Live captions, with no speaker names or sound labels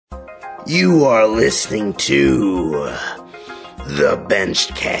You are listening to the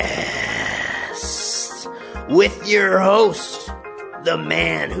Benchcast with your host, the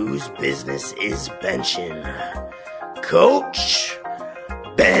man whose business is benching, Coach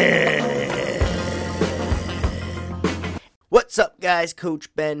Ben. What's up, guys?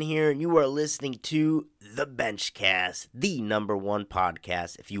 Coach Ben here, and you are listening to the Benchcast, the number one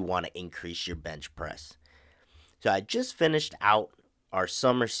podcast if you want to increase your bench press. So I just finished out our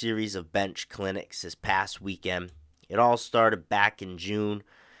summer series of bench clinics this past weekend. It all started back in June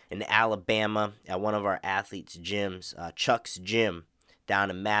in Alabama at one of our athletes' gyms, Chuck's Gym, down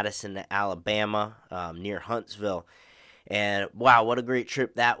in Madison, Alabama, near Huntsville. And wow, what a great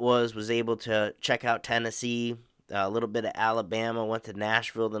trip that was. Was able to check out Tennessee, a little bit of Alabama, went to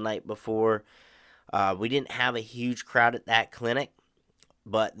Nashville the night before. We didn't have a huge crowd at that clinic,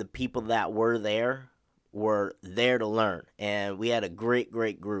 but the people that were there to learn, and we had a great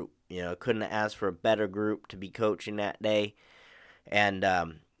group. Couldn't have asked for a better group to be coaching that day, and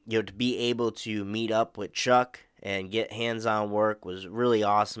to be able to meet up with Chuck and get hands-on work was really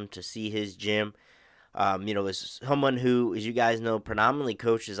awesome to see his gym. As someone who, as you guys know, predominantly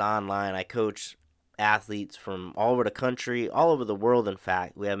coaches online, I coach athletes from all over the country, all over the world. In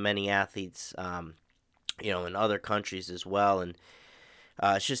fact, we have many athletes, in other countries as well, and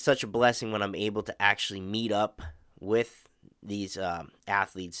it's just such a blessing when I'm able to actually meet up with these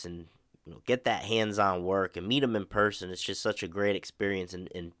athletes and get that hands-on work and meet them in person. It's just such a great experience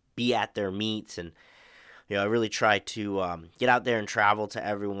and be at their meets. And I really try to get out there and travel to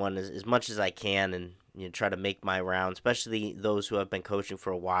everyone as much as I can, and try to make my rounds, especially those who have been coaching for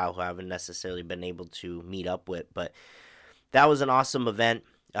a while who I haven't necessarily been able to meet up with. But that was an awesome event.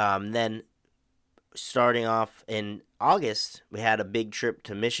 Then starting off in August, we had a big trip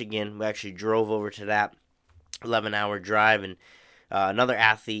to Michigan. We actually drove over to that 11-hour drive, and another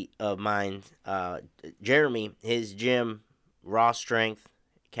athlete of mine, Jeremy, his gym, Raw Strength,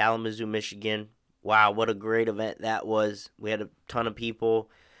 Kalamazoo, Michigan. Wow, what a great event that was. We had a ton of people.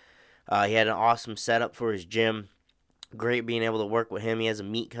 He had an awesome setup for his gym. Great being able to work with him. He has a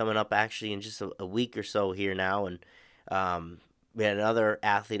meet coming up actually in just a week or so here now, and we had another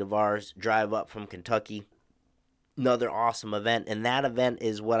athlete of ours drive up from Kentucky. Another awesome event, and that event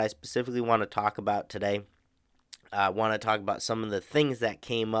is what I specifically want to talk about today. I want to talk about some of the things that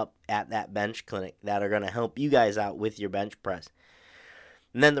came up at that bench clinic that are going to help you guys out with your bench press.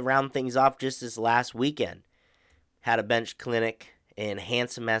 And then to round things off, just this last weekend, had a bench clinic in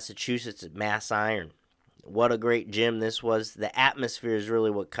Hanson, Massachusetts at Mass Iron. What a great gym this was. The atmosphere is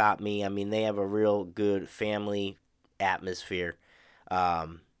really what caught me. I mean, they have a real good family atmosphere.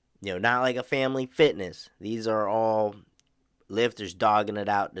 Not like a family fitness. These are all lifters dogging it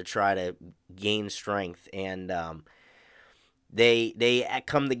out to try to gain strength, and they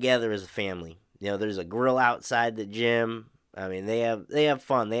come together as a family. There's a grill outside the gym. I mean, they have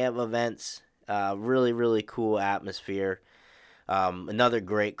fun. They have events. Really cool atmosphere. Another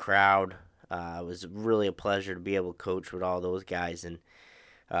great crowd. It was really a pleasure to be able to coach with all those guys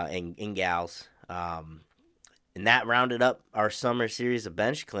and gals. And that rounded up our summer series of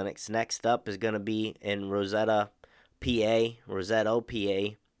bench clinics. Next up is going to be in Rossetto,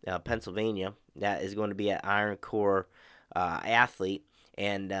 PA, Pennsylvania. That is going to be at Iron Core Athlete,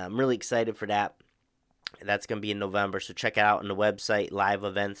 and I'm really excited for that. That's going to be in November, so check it out on the website, live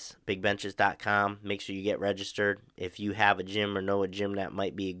events, bigbenches.com. Make sure you get registered. If you have a gym or know a gym that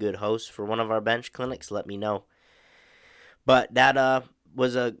might be a good host for one of our bench clinics, let me know. But that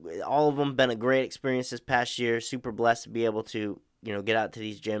all of them been a great experience this past year. Super blessed to be able to get out to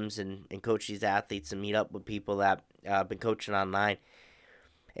these gyms and coach these athletes and meet up with people that I've been coaching online.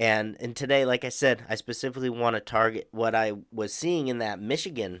 And today, like I said, I specifically want to target what I was seeing in that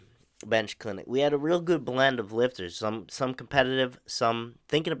Michigan bench clinic. We had a real good blend of lifters, some competitive, some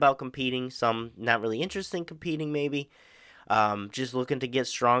thinking about competing, some not really interested in competing maybe, just looking to get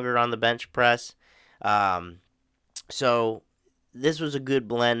stronger on the bench press. So this was a good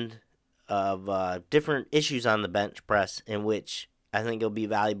blend of different issues on the bench press, in which I think it'll be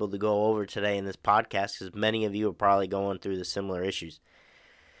valuable to go over today in this podcast, because many of you are probably going through the similar issues.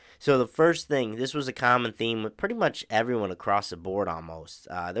 So the first thing, this was a common theme with pretty much everyone across the board almost.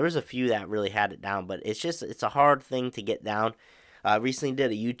 There was a few that really had it down, but it's a hard thing to get down. Recently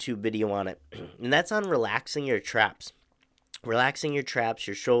did a YouTube video on it, and that's on relaxing your traps. Relaxing your traps,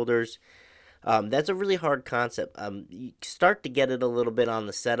 your shoulders. That's a really hard concept. You start to get it a little bit on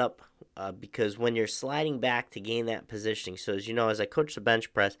the setup, because when you're sliding back to gain that positioning, so as I coach the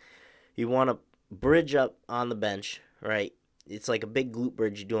bench press, you want to bridge up on the bench, right? It's like a big glute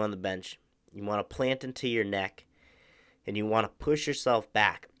bridge you do on the bench. You want to plant into your neck. and you want to push yourself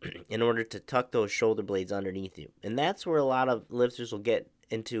back in order to tuck those shoulder blades underneath you. And that's where a lot of lifters will get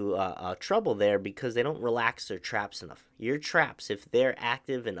into trouble there, because they don't relax their traps enough. Your traps, if they're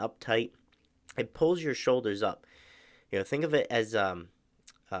active and uptight, it pulls your shoulders up. Think of it as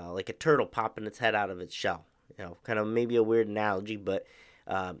like a turtle popping its head out of its shell. Kind of maybe a weird analogy, but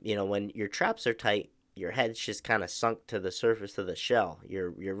when your traps are tight, your head's just kind of sunk to the surface of the shell. You're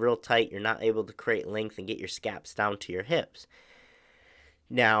real tight. You're not able to create length and get your scaps down to your hips.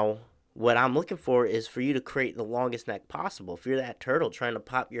 Now, what I'm looking for is for you to create the longest neck possible. If you're that turtle trying to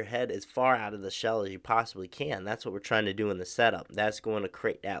pop your head as far out of the shell as you possibly can, that's what we're trying to do in the setup. That's going to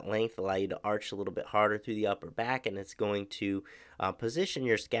create that length, allow you to arch a little bit harder through the upper back, and it's going to position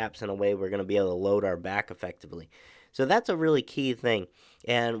your scaps in a way we're going to be able to load our back effectively. So that's a really key thing.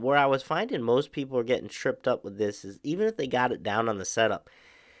 And where I was finding most people are getting tripped up with this is, even if they got it down on the setup,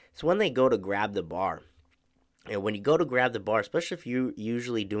 it's when they go to grab the bar. And when you go to grab the bar, especially if you're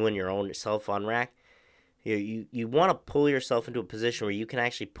usually doing your own self-unrack, you want to pull yourself into a position where you can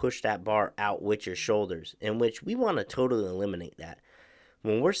actually push that bar out with your shoulders, in which we want to totally eliminate that.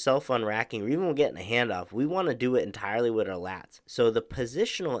 When we're self-unracking, or even when we're getting a handoff, we want to do it entirely with our lats. So the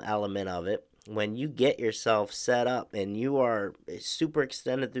positional element of it, when you get yourself set up and you are super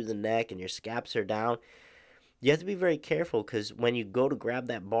extended through the neck and your scaps are down, you have to be very careful, because when you go to grab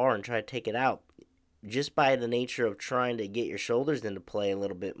that bar and try to take it out, just by the nature of trying to get your shoulders into play a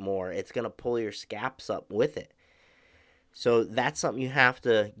little bit more, it's going to pull your scaps up with it. So that's something you have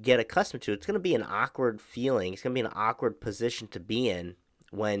to get accustomed to. It's going to be an awkward feeling. It's going to be an awkward position to be in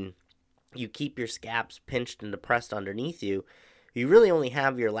when you keep your scaps pinched and depressed underneath you. You really only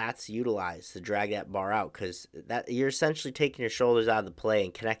have your lats to utilize to drag that bar out, because that you're essentially taking your shoulders out of the play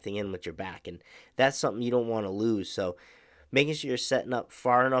and connecting in with your back, and that's something you don't want to lose. So making sure you're setting up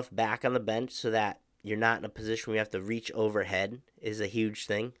far enough back on the bench so that you're not in a position where you have to reach overhead is a huge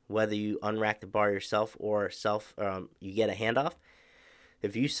thing, whether you unrack the bar yourself or you get a handoff.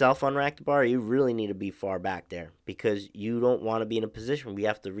 If you self-unrack the bar, you really need to be far back there, because you don't want to be in a position where you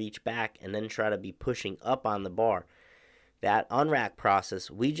have to reach back and then try to be pushing up on the bar. That unrack process,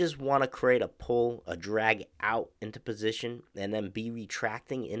 we just want to create a pull, a drag out into position, and then be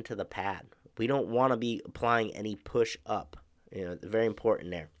retracting into the pad. We don't want to be applying any push up. Very important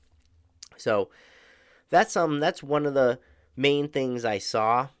there. So that's one of the main things I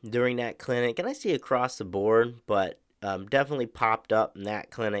saw during that clinic, and I see across the board, but definitely popped up in that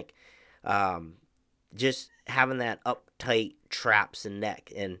clinic. Just having that uptight traps and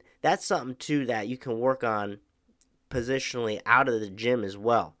neck, and that's something too that you can work on positionally out of the gym as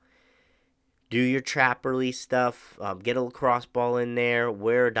well. Do your trap release stuff, get a lacrosse ball in there,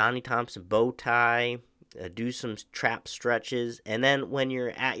 wear a Donnie Thompson bow tie, do some trap stretches, and then when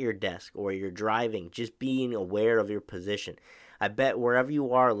you're at your desk or you're driving, just being aware of your position. I bet wherever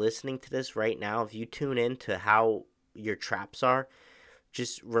you are listening to this right now, if you tune in to how your traps are,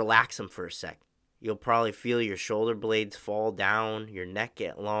 just relax them for a sec. You'll probably feel your shoulder blades fall down, your neck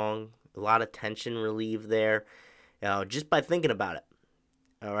get long, a lot of tension relieved there, just by thinking about it.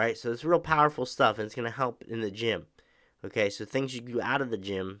 All right, so it's real powerful stuff, and it's going to help in the gym. Okay, so things you do out of the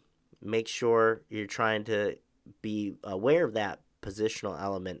gym, make sure you're trying to be aware of that positional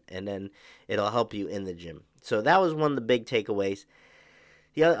element, and then it'll help you in the gym. So that was one of the big takeaways.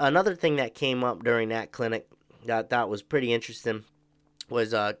 Another thing that came up during that clinic that I thought was pretty interesting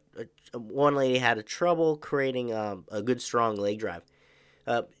was one lady had a trouble creating a good strong leg drive.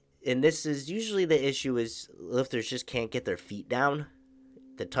 And this is usually the issue is lifters just can't get their feet down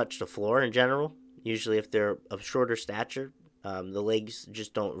to touch the floor in general. Usually if they're of shorter stature, the legs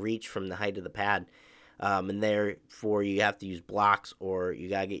just don't reach from the height of the pad. And therefore you have to use blocks, or you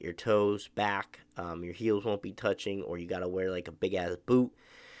got to get your toes back. Your heels won't be touching, or you got to wear like a big ass boot.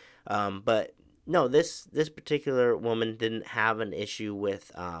 But no, this particular woman didn't have an issue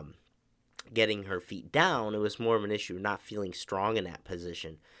with getting her feet down. It was more of an issue of not feeling strong in that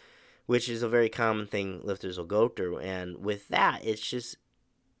position, which is a very common thing lifters will go through. And with that, it's just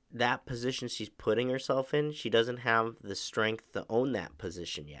that position she's putting herself in, she doesn't have the strength to own that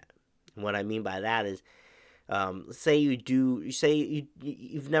position yet. And what I mean by that is, let's say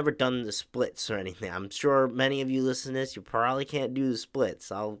you've never done the splits or anything. I'm sure many of you listen to this, you probably can't do the splits.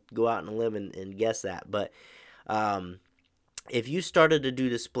 I'll go out on a limb and guess that. But if you started to do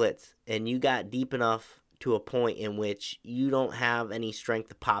the splits and you got deep enough to a point in which you don't have any strength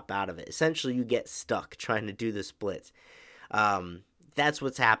to pop out of it, essentially you get stuck trying to do the splits. That's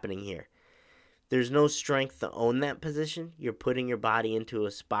what's happening here. There's no strength to own that position. You're putting your body into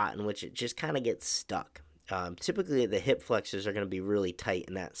a spot in which it just kind of gets stuck. Typically the hip flexors are going to be really tight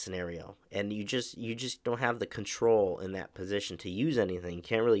in that scenario, and you just don't have the control in that position to use anything. You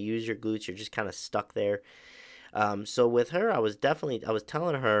can't really use your glutes. You're just kind of stuck there. So with her, I was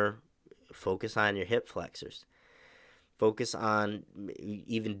telling her, focus on your hip flexors. Focus on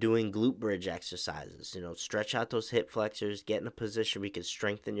even doing glute bridge exercises. Stretch out those hip flexors. Get in a position where you can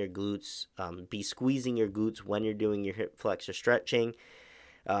strengthen your glutes. Be squeezing your glutes when you're doing your hip flexor stretching.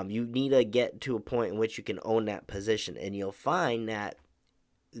 You need to get to a point in which you can own that position, and you'll find that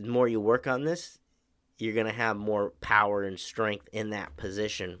the more you work on this, you're going to have more power and strength in that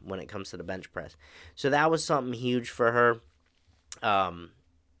position when it comes to the bench press. So that was something huge for her.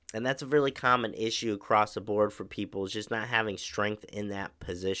 And that's a really common issue across the board for people, is just not having strength in that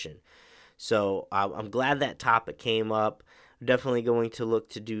position. So I'm glad that topic came up. I'm definitely going to look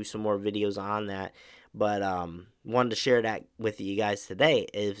to do some more videos on that. But wanted to share that with you guys today.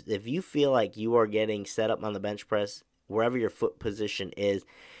 If you feel like you are getting set up on the bench press, wherever your foot position is,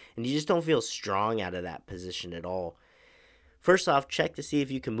 and you just don't feel strong out of that position at all, first off, check to see if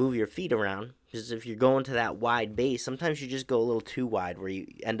you can move your feet around. Because if you're going to that wide base, sometimes you just go a little too wide, where you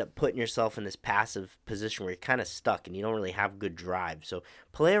end up putting yourself in this passive position where you're kind of stuck and you don't really have good drive. So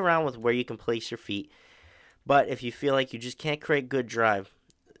play around with where you can place your feet. But if you feel like you just can't create good drive,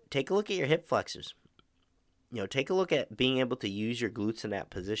 take a look at your hip flexors. Take a look at being able to use your glutes in that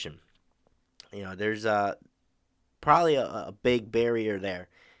position. There's probably a big barrier there.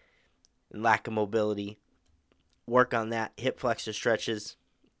 Lack of mobility. Work on that. Hip flexor stretches.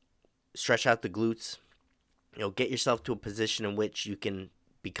 Stretch out the glutes. Get yourself to a position in which you can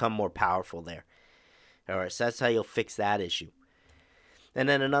become more powerful there. All right, so that's how you'll fix that issue. And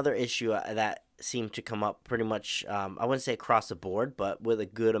then another issue that seemed to come up pretty much, I wouldn't say across the board, but with a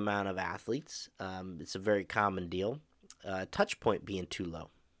good amount of athletes. It's a very common deal. Touch point being too low.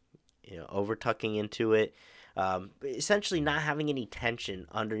 Over tucking into it. Essentially not having any tension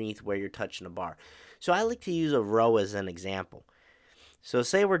underneath where you're touching the bar. So I like to use a row as an example. So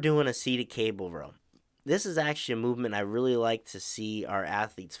say we're doing a seated cable row. This is actually a movement I really like to see our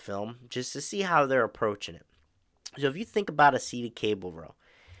athletes film, just to see how they're approaching it. So if you think about a seated cable row,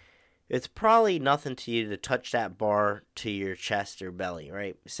 it's probably nothing to you to touch that bar to your chest or belly,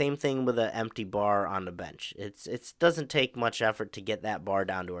 right? Same thing with an empty bar on the bench. It doesn't take much effort to get that bar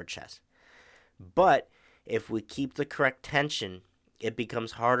down to our chest. But if we keep the correct tension, it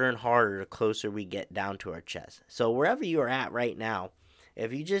becomes harder and harder the closer we get down to our chest. So wherever you are at right now,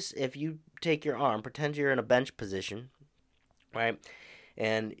 if you take your arm, pretend you're in a bench position, right,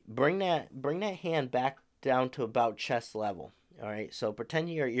 and bring that hand back down to about chest level. All right, so pretend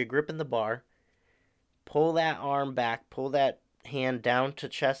you're gripping the bar. Pull that arm back. Pull that hand down to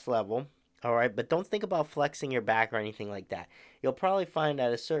chest level. All right, but don't think about flexing your back or anything like that. You'll probably find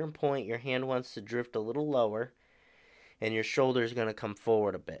at a certain point your hand wants to drift a little lower, and your shoulder is going to come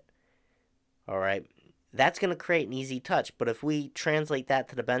forward a bit. All right, that's going to create an easy touch. But if we translate that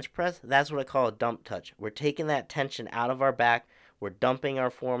to the bench press, that's what I call a dump touch. We're taking that tension out of our back. We're dumping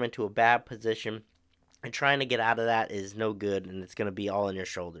our form into a bad position. And trying to get out of that is no good, and it's going to be all in your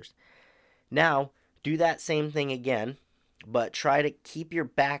shoulders. Now, do that same thing again, but try to keep your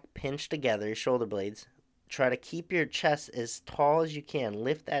back pinched together, your shoulder blades. Try to keep your chest as tall as you can.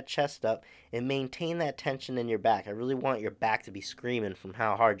 Lift that chest up and maintain that tension in your back. I really want your back to be screaming from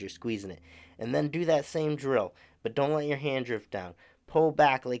how hard you're squeezing it. And then do that same drill, but don't let your hand drift down. Pull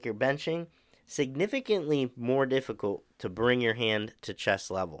back like you're benching. Significantly more difficult to bring your hand to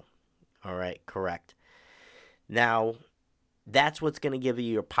chest level. All right, correct. Now, that's what's going to give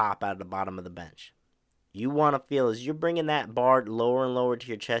you your pop out of the bottom of the bench. You want to feel, as you're bringing that bar lower and lower to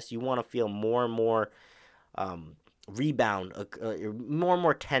your chest, you want to feel more and more rebound, more and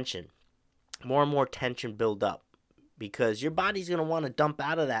more tension build up, because your body's going to want to dump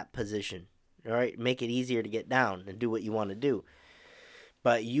out of that position, all right, make it easier to get down and do what you want to do.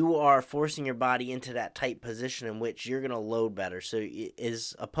 But you are forcing your body into that tight position in which you're going to load better. So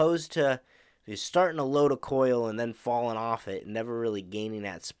as opposed to you're starting to load a coil and then falling off it and never really gaining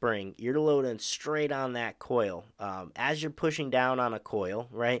that spring, you're loading straight on that coil. As you're pushing down on a coil,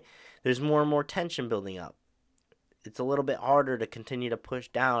 right, there's more and more tension building up. It's a little bit harder to continue to push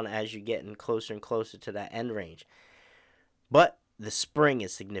down as you're getting closer and closer to that end range. But the spring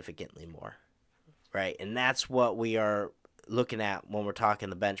is significantly more, right? And that's what we are looking at when we're talking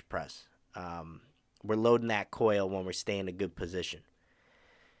the bench press. We're loading that coil when we stay in a good position.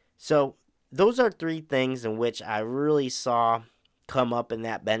 So those are three things in which I really saw come up in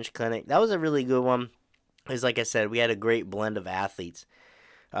that bench clinic. That was a really good one. Because like I said, we had a great blend of athletes.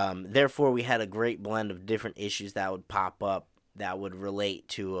 Therefore, we had a great blend of different issues that would pop up. that would relate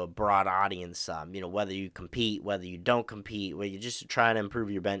to a broad audience. Whether you compete, whether you don't compete, whether you're just trying to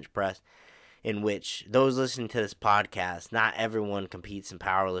improve your bench press. In which those listening to this podcast, not everyone competes in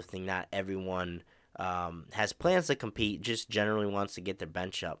powerlifting. Not everyone has plans to compete. Just generally wants to get their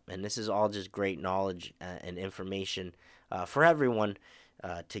bench up. And this is all just great knowledge and information for everyone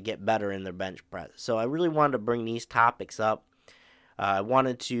to get better in their bench press. So I really wanted to bring these topics up. I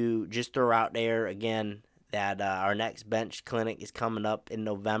wanted to just throw out there again that our next bench clinic is coming up in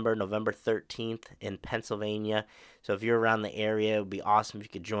November 13th in Pennsylvania. So if you're around the area, it would be awesome if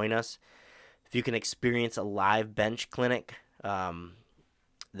you could join us. If you can experience a live bench clinic,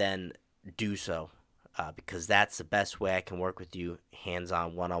 then do so, because that's the best way I can work with you,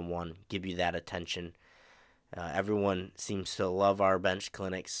 hands-on, one-on-one, give you that attention. Everyone seems to love our bench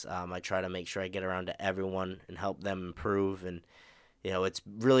clinics. I try to make sure I get around to everyone and help them improve, and it's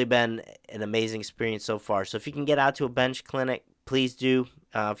really been an amazing experience so far. So if you can get out to a bench clinic, please do.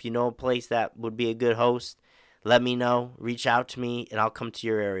 If you know a place that would be a good host, let me know. Reach out to me, and I'll come to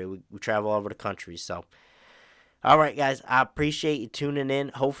your area. We travel all over the country. So, all right, guys, I appreciate you tuning in.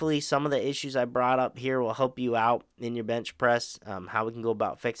 Hopefully, some of the issues I brought up here will help you out in your bench press, how we can go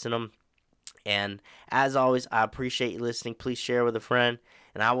about fixing them. And as always, I appreciate you listening. Please share with a friend,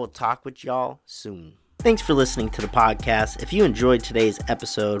 and I will talk with y'all soon. Thanks for listening to the podcast. If you enjoyed today's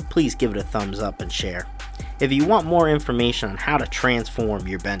episode, please give it a thumbs up and share. If you want more information on how to transform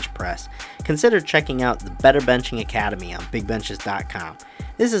your bench press, consider checking out the Better Benching Academy on BigBenches.com.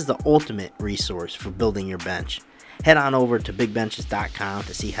 This is the ultimate resource for building your bench. Head on over to BigBenches.com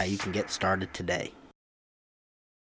to see how you can get started today.